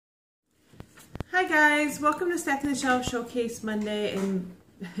guys, welcome to Stacking the Shelf Showcase Monday and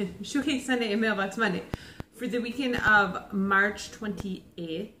Showcase Sunday and Mailbox Monday for the weekend of March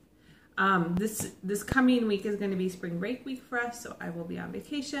 28th. This coming week is going to be spring break week for us, so I will be on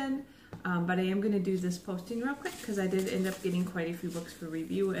vacation. But I am going to do this posting real quick because I did end up getting quite a few books for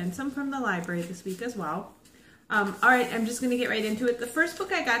review and some from the library this week as well. Alright, I'm just going to get right into it. The first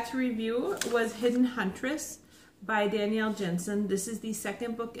book I got to review was Hidden Huntress by Danielle Jensen. This is the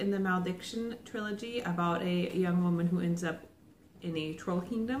second book in the Malediction trilogy about a young woman who ends up in a troll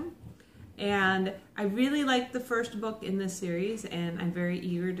kingdom. And I really liked the first book in this series, and I'm very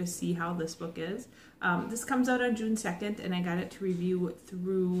eager to see how this book is. This comes out on June 2nd, and I got it to review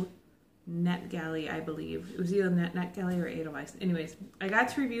through NetGalley, I believe. It was either NetGalley or Edelweiss. Anyways, I got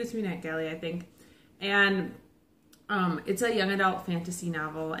to review through NetGalley, I think. And it's a young adult fantasy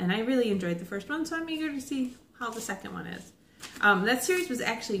novel, and I really enjoyed the first one, so I'm eager to see how the second one is. That series was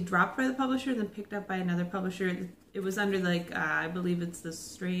actually dropped by the publisher and then picked up by another publisher. It was under, like, I believe it's the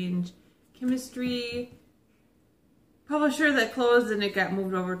Strange Chemistry publisher that closed, and it got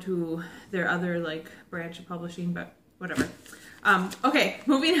moved over to their other, like, branch of publishing, but whatever. Okay,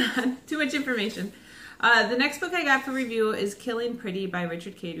 moving on. Too much information. The next book I got for review is Killing Pretty by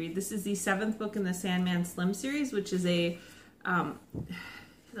Richard Kadrey. This is the 7th book in the Sandman Slim series, which is a,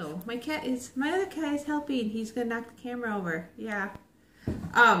 hello, my other cat is helping. He's gonna knock the camera over. Yeah.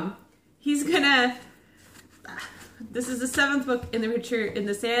 This is the 7th book in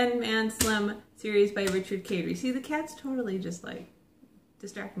the Sandman Slim series by Richard Kadrey. See, the cats totally just, like,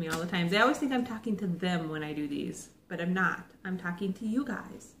 distract me all the time. They always think I'm talking to them when I do these, but I'm not. I'm talking to you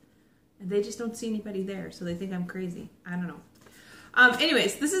guys. And they just don't see anybody there, so they think I'm crazy. I don't know.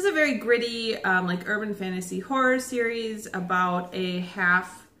 Anyways, this is a very gritty, like, urban fantasy horror series about a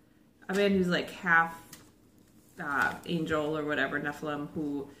man who's like half angel or whatever, Nephilim,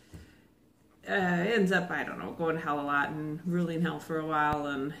 who ends up, I don't know, going to hell a lot and ruling hell for a while,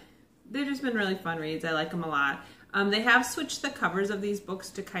 and they've just been really fun reads. I like them a lot. They have switched the covers of these books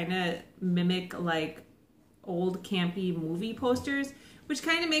to kind of mimic, like, old campy movie posters, which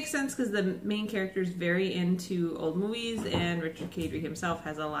kind of makes sense because the main character is very into old movies, and Richard Kadrey himself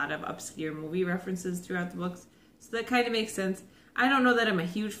has a lot of obscure movie references throughout the books, so that kind of makes sense. I don't know that I'm a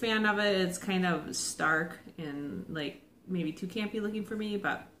huge fan of it. It's kind of stark and, like, maybe too campy looking for me,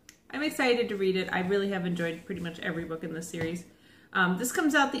 but I'm excited to read it. I really have enjoyed pretty much every book in this series. This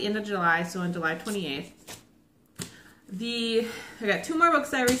comes out the end of July, so on July 28th. I got 2 more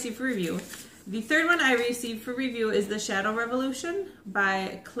books I received for review. The third one I received for review is The Shadow Revolution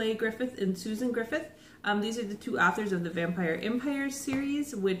by Clay Griffith and Susan Griffith. These are the 2 authors of the Vampire Empire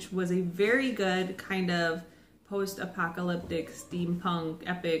series, which was a very good kind of post-apocalyptic, steampunk,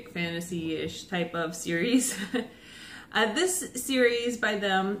 epic, fantasy-ish type of series. This series by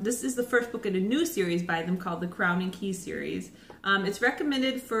them, this is the first book in a new series by them called the Crown and Key series. It's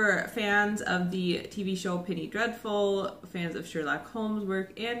recommended for fans of the TV show Penny Dreadful, fans of Sherlock Holmes'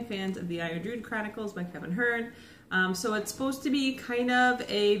 work, and fans of the Iron Druid Chronicles by Kevin Hearn. So it's supposed to be kind of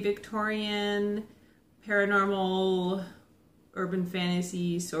a Victorian, paranormal, urban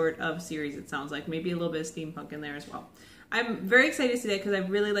fantasy sort of series, it sounds like. Maybe a little bit of steampunk in there as well. I'm very excited to see that because I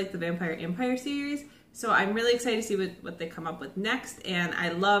really like the Vampire Empire series. So I'm really excited to see what they come up with next, and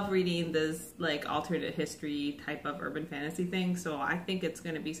I love reading this, like, alternate history type of urban fantasy thing, so I think it's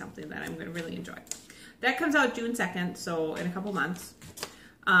going to be something that I'm going to really enjoy. That comes out June 2nd, so in a couple months.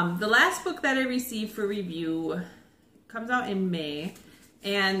 The last book that I received for review comes out in May,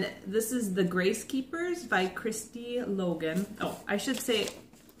 and this is The Grace Keepers by Christy Logan. Oh, I should say,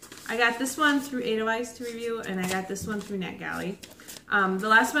 I got this one through Edelweiss to review, and I got this one through NetGalley. The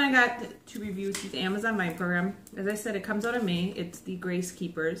last one I got to review through the Amazon Vine program, as I said, it comes out in May. It's The Grace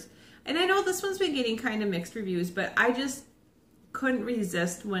Keepers. And I know this one's been getting kind of mixed reviews, but I just couldn't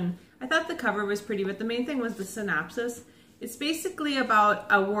resist when I thought the cover was pretty, but the main thing was the synopsis. It's basically about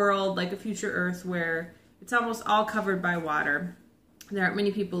a world, like a future Earth, where it's almost all covered by water. There aren't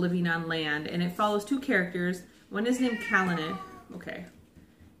many people living on land, and it follows 2 characters. One is named Callanish. Okay.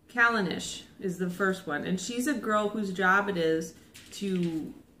 Callanish is the first one, and she's a girl whose job it is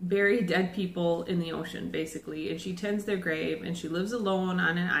to bury dead people in the ocean, basically, and she tends their grave, and she lives alone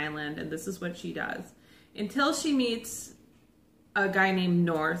on an island, and this is what she does. Until she meets a guy named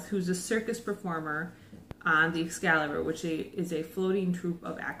North, who's a circus performer on the Excalibur, which is a floating troupe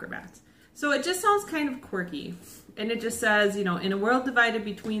of acrobats. So it just sounds kind of quirky, and it just says, you know, in a world divided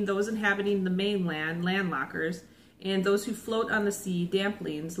between those inhabiting the mainland, landlockers, and those who float on the sea,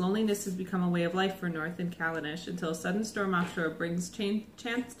 damplings, loneliness has become a way of life for North and Callanish until a sudden storm offshore brings change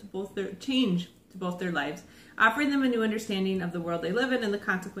to both their lives. offering them a new understanding of the world they live in and the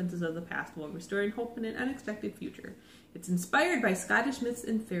consequences of the past while restoring hope in an unexpected future. It's inspired by Scottish myths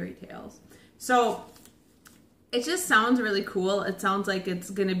and fairy tales. So it just sounds really cool. It sounds like it's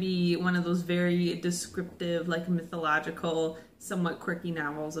going to be one of those very descriptive, like mythological, somewhat quirky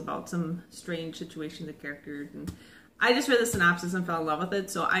novels about some strange situations and characters. And I just read the synopsis and fell in love with it.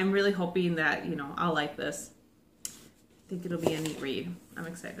 So I'm really hoping that, you know, I'll like this. I think it'll be a neat read. I'm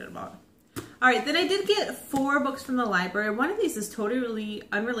excited about it. All right, then I did get 4 books from the library. One of these is totally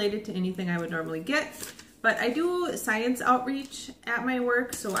unrelated to anything I would normally get. But I do science outreach at my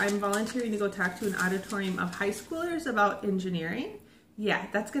work, so I'm volunteering to go talk to an auditorium of high schoolers about engineering. Yeah,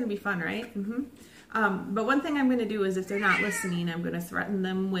 that's going to be fun, right? But one thing I'm going to do is if they're not listening, I'm going to threaten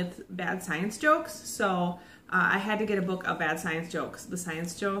them with bad science jokes. So I had to get a book of bad science jokes, the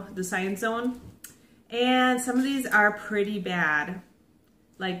Science Zone. And some of these are pretty bad.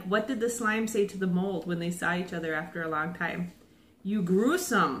 Like, what did the slime say to the mold when they saw each other after a long time? You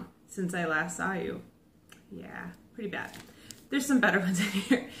gruesome since I last saw you. Yeah, pretty bad. There's some better ones in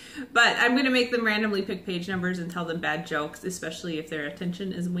here. But I'm going to make them randomly pick page numbers and tell them bad jokes, especially if their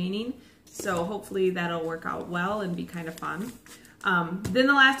attention is waning. So hopefully that'll work out well and be kind of fun. Then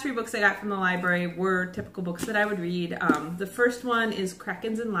the last 3 books I got from the library were typical books that I would read. The first one is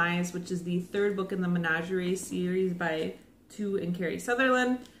Krakens and Lies, which is the 3rd book in the Menagerie series by Tu and Carrie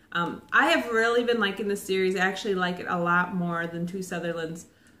Sutherland. I have really been liking this series. I actually like it a lot more than Tu Sutherland's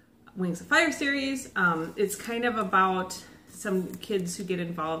Wings of Fire series. It's kind of about some kids who get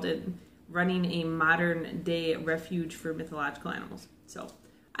involved in running a modern day refuge for mythological animals. So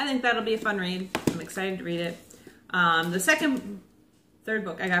I think that'll be a fun read. I'm excited to read it. The 3rd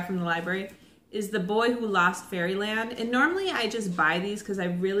book I got from the library is The Boy Who Lost Fairyland. And normally I just buy these because I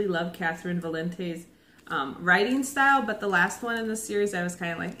really love Catherynne Valente's writing style, but the last one in the series I was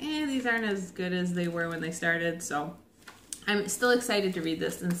kind of like, these aren't as good as they were when they started, so I'm still excited to read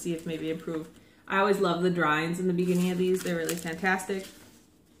this and see if maybe improve. I always love the drawings in the beginning of these. They're really fantastic.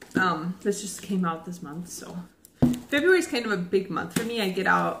 This just came out this month, so February is kind of a big month for me. I get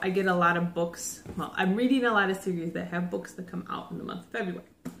a lot of books. Well, I'm reading a lot of series that have books that come out in the month of February.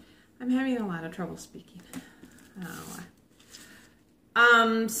 I'm having a lot of trouble speaking. I don't know why.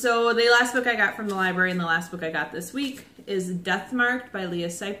 So the last book I got from the library and the last book I got this week is Death Marked by Leah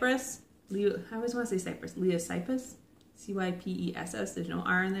Cypess. I always want to say Cypress. Leah Cypess. C-Y-P-E-S-S. There's no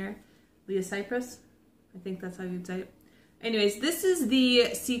R in there. Leah Cypess. I think that's how you'd say it. Anyways, this is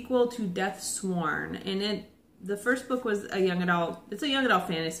the sequel to Death Sworn, and the first book was a young adult. It's a young adult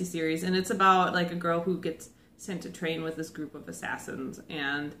fantasy series, and it's about like a girl who gets sent to train with this group of assassins,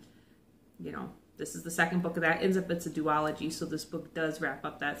 and you know, this is the second book of that. Ends up it's a duology, so this book does wrap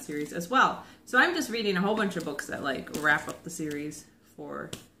up that series as well. So I'm just reading a whole bunch of books that like wrap up the series for,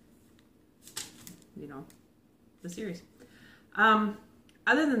 you know, the series.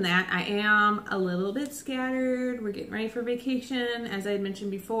 Other than that, I am a little bit scattered. We're getting ready for vacation. As I had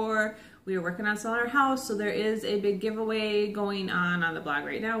mentioned before, we are working on selling our house, so there is a big giveaway going on the blog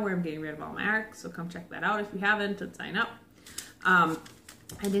right now where I'm getting rid of all my ARCs, so come check that out if you haven't and sign up. I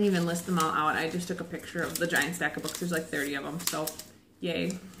didn't even list them all out. I just took a picture of the giant stack of books. There's like 30 of them, so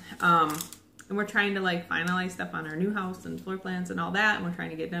yay. And we're trying to like finalize stuff on our new house and floor plans and all that, and we're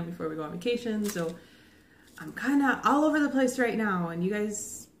trying to get done before we go on vacation, so I'm kind of all over the place right now, and you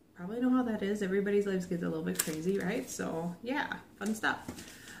guys probably know how that is. Everybody's lives get a little bit crazy, right? So yeah, fun stuff.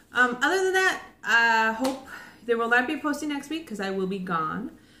 Other than that, I hope there will not be a posting next week because I will be gone.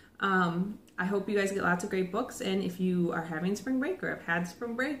 I hope you guys get lots of great books, and if you are having spring break or have had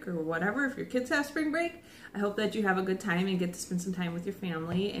spring break or whatever, if your kids have spring break, I hope that you have a good time and get to spend some time with your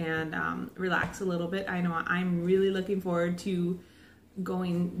family and relax a little bit. I know I'm really looking forward to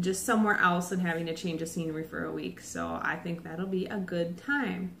going just somewhere else and having a change of scenery for a week, so I think that'll be a good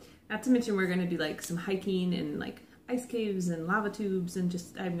time. Not to mention we're going to do like some hiking and like ice caves and lava tubes, and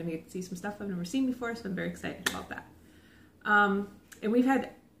just I'm going to get to see some stuff I've never seen before, so I'm very excited about that. And we've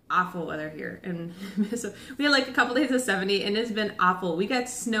had awful weather here, and so we had like a couple days of 70, and it's been awful. We got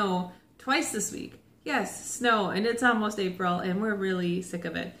snow twice this week. Yes, snow, and it's almost April, and we're really sick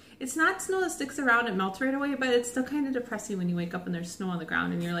of it. It's not snow that sticks around and melts right away, but it's still kind of depressing when you wake up and there's snow on the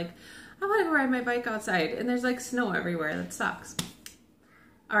ground and you're like, I want to go ride my bike outside, and there's like snow everywhere. That sucks.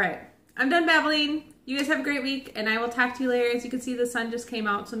 All right, I'm done babbling. You guys have a great week, and I will talk to you later. As you can see, the sun just came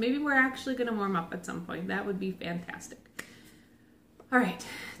out, so maybe we're actually going to warm up at some point. That would be fantastic. All right,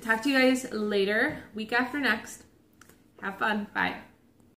 talk to you guys later, week after next. Have fun. Bye.